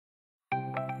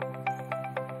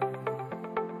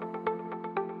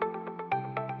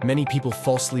Many people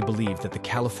falsely believe that the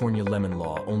California lemon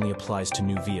law only applies to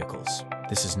new vehicles.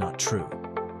 This is not true.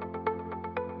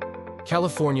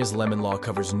 California's lemon law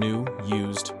covers new,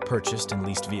 used, purchased, and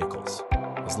leased vehicles,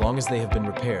 as long as they have been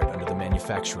repaired under the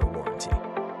manufacturer warranty.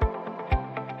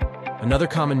 Another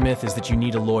common myth is that you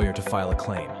need a lawyer to file a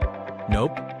claim.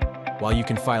 Nope. While you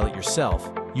can file it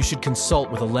yourself, you should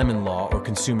consult with a lemon law or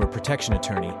consumer protection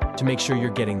attorney to make sure you're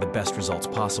getting the best results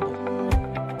possible.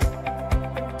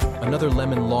 Another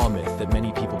lemon law myth that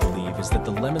many people believe is that the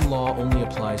lemon law only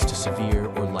applies to severe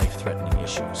or life-threatening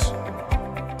issues.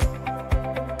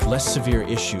 Less severe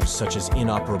issues such as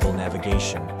inoperable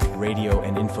navigation, radio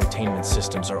and infotainment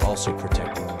systems are also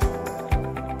protected.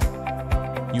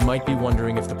 You might be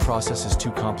wondering if the process is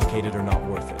too complicated or not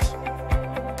worth it.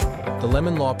 The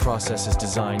lemon law process is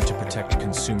designed to protect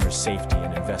consumers' safety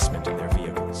and investment in their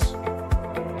vehicles.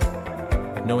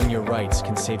 Knowing your rights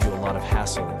can save you a lot of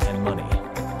hassle and money.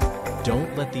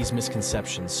 Don't let these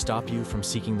misconceptions stop you from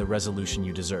seeking the resolution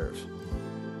you deserve.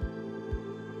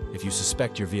 If you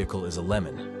suspect your vehicle is a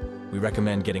lemon, we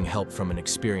recommend getting help from an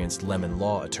experienced lemon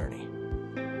law attorney.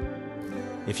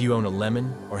 If you own a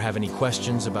lemon or have any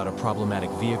questions about a problematic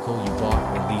vehicle you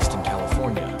bought or leased in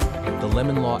California, the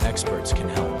lemon law experts can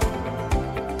help.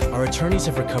 Our attorneys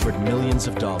have recovered millions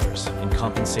of dollars in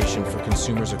compensation for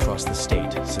consumers across the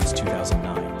state since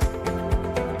 2009.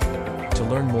 To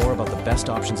learn more about the best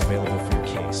options available for your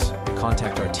case,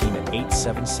 contact our team at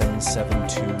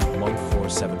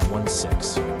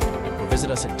 877-721-4716 or visit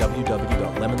us at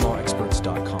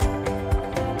www.lemonlawexperts.com.